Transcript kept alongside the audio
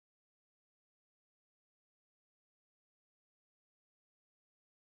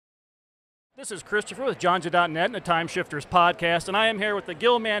This is Christopher with JohnJ.net and the Time Shifters podcast, and I am here with the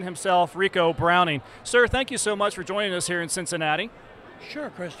Gill man himself, Ricou Browning. Sir, thank you so much for joining us here in Cincinnati.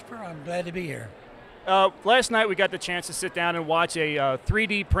 Sure, Christopher. I'm glad to be here. Last night we got the chance to sit down and watch a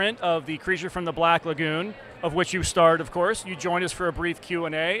 3D print of the creature from the Black Lagoon, of which you starred, of course. You joined us for a brief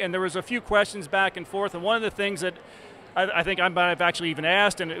Q&A, and there was a few questions back and forth, and one of the things that I think I might have actually even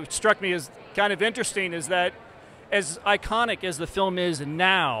asked, and it struck me as kind of interesting, is that as iconic as the film is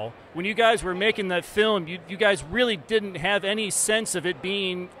now, when you guys were making that film, you guys really didn't have any sense of it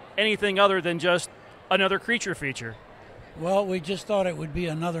being anything other than just another creature feature. Well, we just thought it would be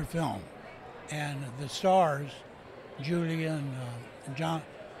another film. And the stars, Julia and John,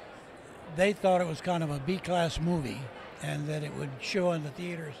 they thought it was kind of a B-class movie and that it would show in the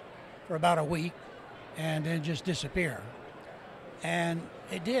theaters for about a week and then just disappear. And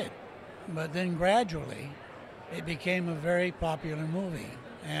it did. But then gradually, it became a very popular movie,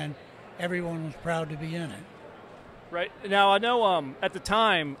 and everyone was proud to be in it. Right. Now, I know at the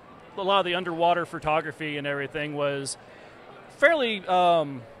time, a lot of the underwater photography and everything was fairly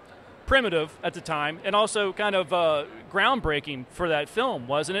primitive at the time, and also kind of groundbreaking for that film,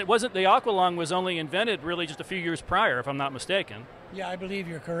 wasn't it? Wasn't the aqualung was only invented really just a few years prior, if I'm not mistaken? Yeah, I believe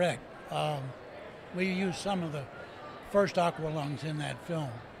you're correct. We used some of the first aqualungs in that film.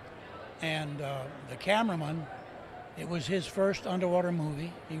 And the cameraman, it was his first underwater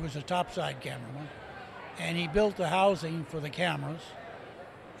movie. He was a topside cameraman. And he built the housing for the cameras.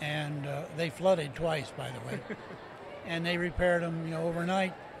 And they flooded twice, by the way. And they repaired them,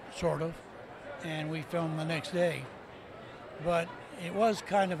 overnight, sort of. And we filmed the next day. But it was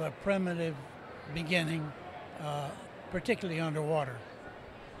kind of a primitive beginning, particularly underwater.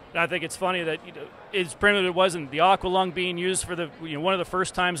 I think it's funny that as primitive it wasn't the aqualung being used for the one of the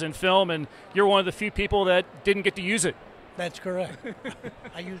first times in film, and you're one of the few people that didn't get to use it. That's correct.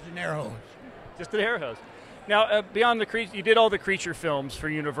 I used an air hose. Just an air hose. Now, beyond the creature, you did all the creature films for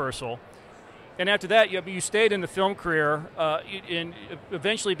Universal, and after that, you stayed in the film career, in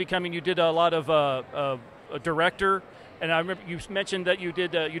eventually becoming. You did a lot of a director, and I remember you mentioned that you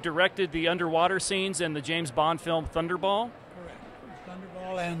directed the underwater scenes in the James Bond film Thunderball.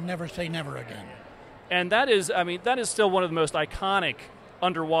 Thunderball and Never Say Never Again. And that is still one of the most iconic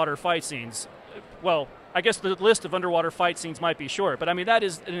underwater fight scenes. Well, I guess the list of underwater fight scenes might be short, but that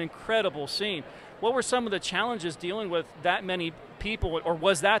is an incredible scene. What were some of the challenges dealing with that many people, or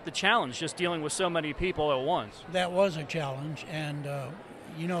was that the challenge, just dealing with so many people at once? That was a challenge, and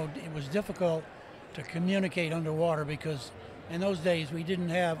it was difficult to communicate underwater because in those days we didn't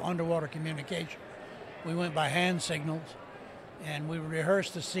have underwater communication. We went by hand signals. And we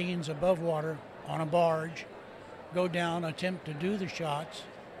rehearsed the scenes above water on a barge, go down, attempt to do the shots.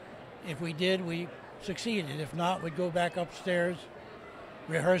 If we did, we succeeded. If not, we'd go back upstairs,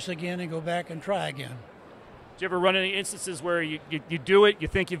 rehearse again, and go back and try again. Did you ever run any instances where you do it, you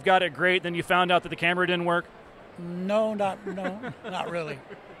think you've got it great, then you found out that the camera didn't work? No, not really.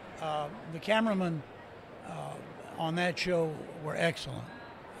 The cameramen on that show were excellent.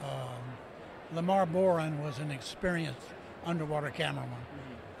 Lamar Boren was an experienced underwater cameraman,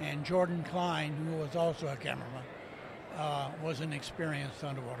 and Jordan Klein, who was also a cameraman, was an experienced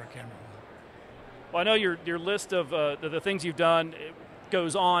underwater cameraman. Well, I know your list of the things you've done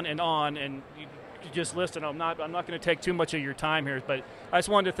goes on, and you just listed. I'm not going to take too much of your time here, but I just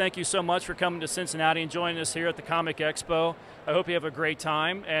wanted to thank you so much for coming to Cincinnati and joining us here at the Comic Expo. I hope you have a great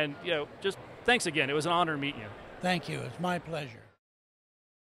time, and just thanks again. It was an honor to meet you. Thank you. It's my pleasure.